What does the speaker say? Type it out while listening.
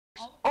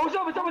Oh, it's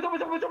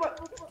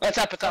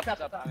up. It's up.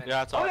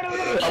 Yeah, it's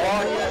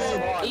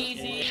up.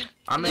 Easy.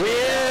 I'm in.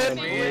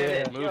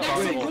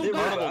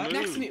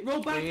 Next to me,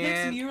 roll back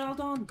next to me, you're all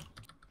done.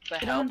 The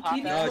hell,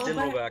 Papa? No, it didn't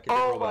roll back.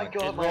 Oh my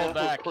god, It rolled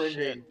back.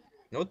 cringing.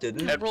 No, it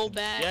didn't. It rolled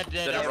back. Yeah, it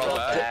did. It rolled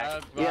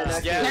back.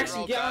 Next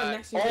to you, get on,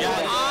 next to you.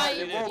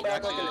 It rolled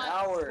back like an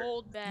hour.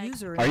 Rolled back.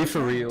 Are you for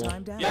real?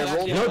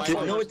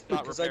 No, it's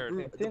because I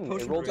grew the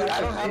potion grew.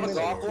 I don't have a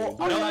gobble.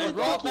 No, it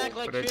rolled back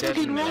like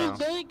 50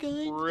 minutes.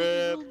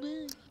 Rip.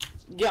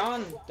 Get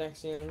on,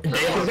 next to you.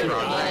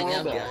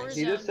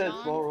 He just said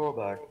small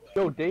rollback.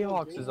 Yo,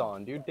 Dayhawks is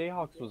on, dude.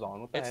 Dayhawks was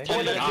on. What the heck?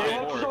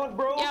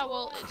 Yeah,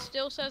 well, it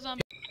still says I'm.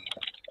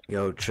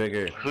 Yo,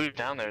 Trigger. Who's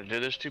down there?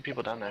 Dude, there's 2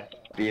 people down there.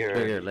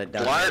 Trigger, let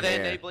down. Why are they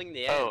enabling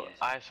the Oh, enemies?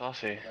 I saw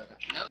see.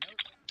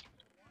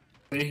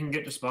 So you can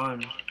get to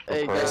spawn.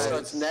 Hey guys, so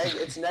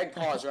it's neg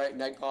pause, right?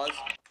 Neg pause?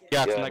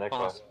 Yeah, it's Yeah, like next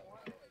pause.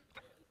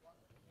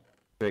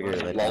 Trigger,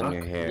 let down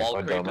your hair.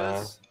 Oh,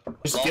 dumbass.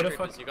 Just get a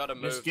fuck. You gotta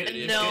move.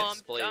 No,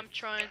 I'm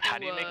trying to. How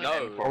do you make No.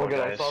 an end portal, Oh my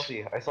god, guys?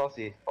 I saw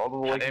C. All the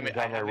way I down there,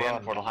 have the end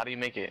run. portal. How do you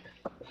make it?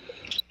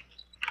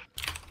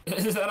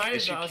 Is that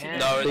Yes, you I? can.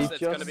 No, They it's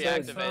gonna just be said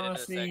activated in a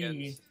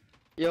second.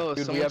 Yo, Dude,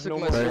 we someone have took no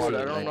my more sword. water.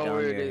 I don't know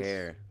where it is.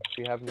 Hair.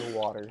 We have no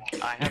water.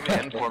 I have the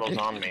end portals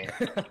on me.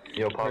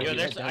 Yo, pause. Yo,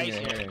 there's down ice your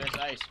here. hair. There's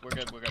ice. We're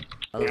good.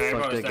 How the Yeah,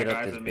 fuck everybody's they get that up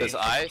guy this than bitch? me. There's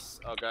ice?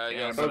 Okay,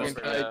 yeah. Logan,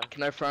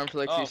 can I farm for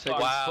like 2 Oh,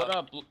 seconds?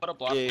 Wow. Put a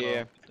block. Yeah.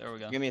 below. There we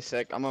go. Give me a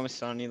sec. I'm almost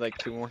done. I need like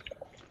 2 more.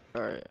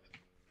 Alright.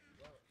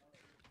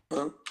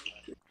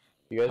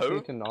 You guys Who?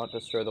 need to not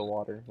destroy the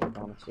water, like,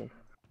 honestly.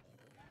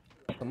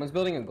 Someone's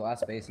building a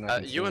glass base and I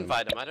can see You him.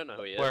 invite him. I don't know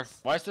who he is. Where?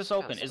 Why is this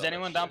open? Yeah, Is so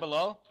anyone that down shit.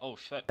 below? Oh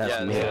shit. That's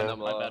Yeah, me. yeah,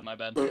 Yeah. My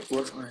bad.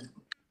 What's mine?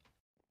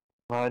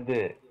 My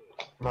dick.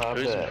 My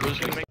Who's bad.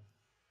 gonna make?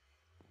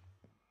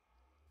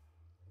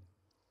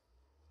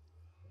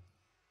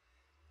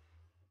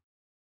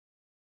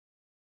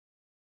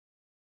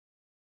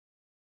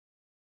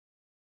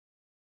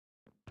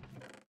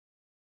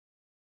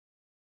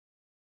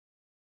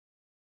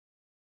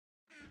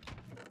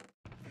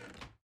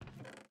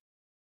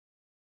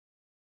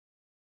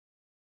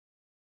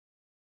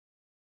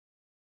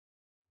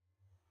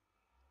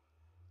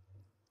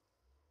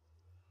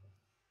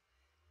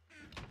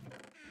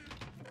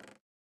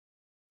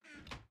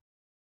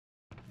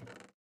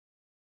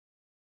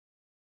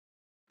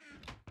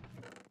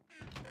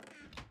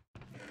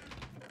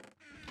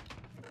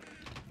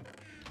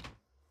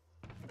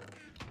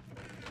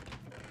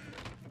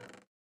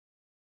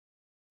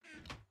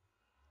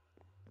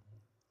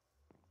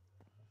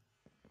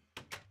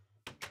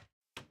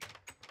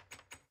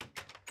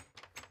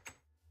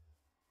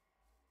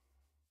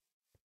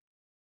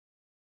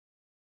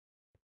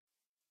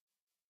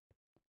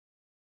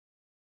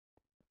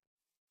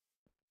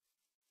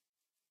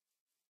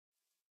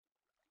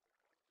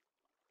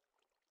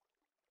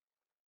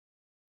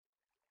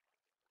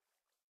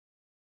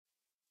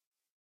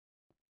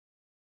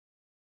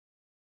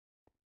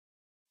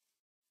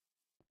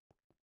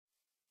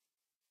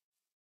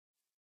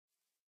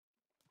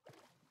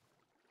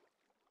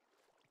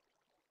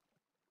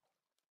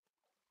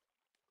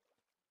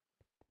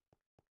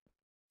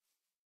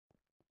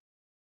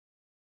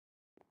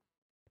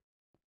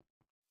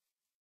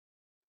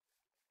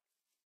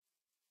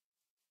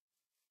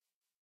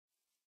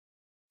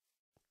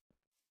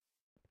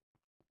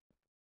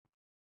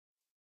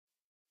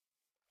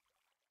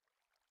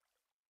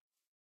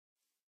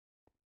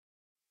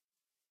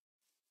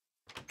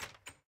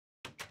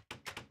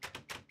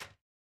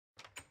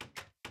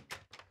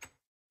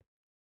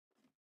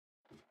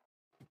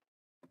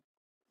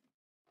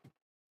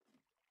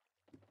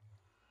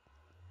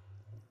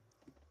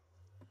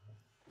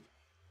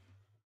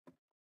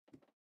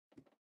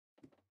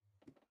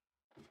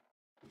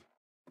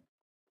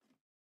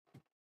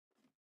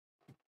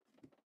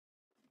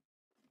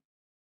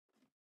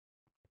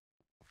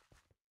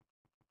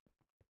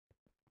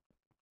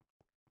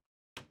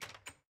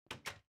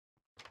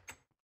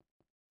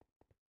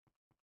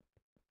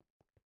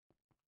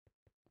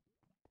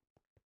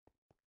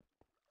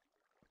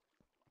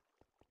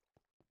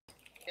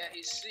 Yeah,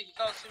 he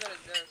calls 2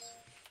 minutes this.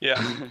 Yeah.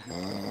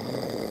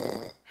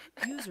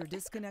 User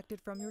disconnected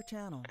from your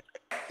channel.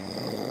 I'm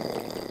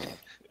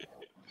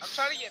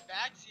trying to get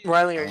back to you.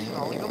 Riley, are you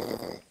calling him?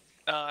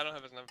 I don't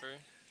have his number.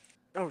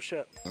 Oh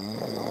shit. I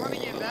want to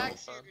get back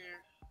to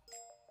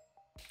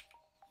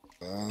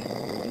you,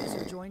 dude.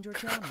 User joined your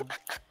channel.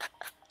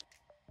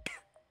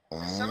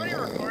 Is somebody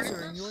recording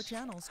User in your this?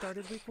 channel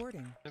started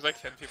recording. There's like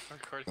 10 people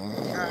recording.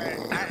 Alright,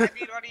 I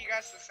need one of you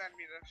guys to send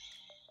me this.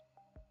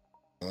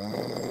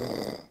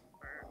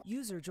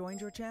 User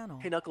joined your channel.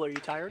 Hey Knuckle, are you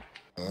tired?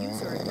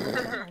 User in your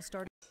channel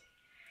started.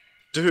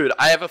 Dude,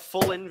 I have a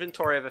full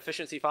inventory of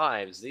efficiency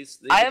 5s. These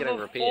I are have getting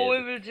a repeated. full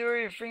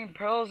inventory of freaking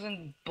pearls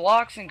and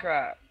blocks and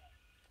crap.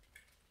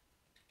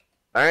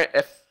 Alright,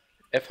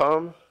 if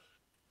home.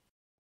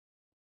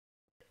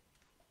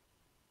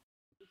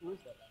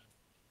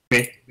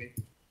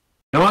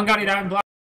 No one got any diamond blocks.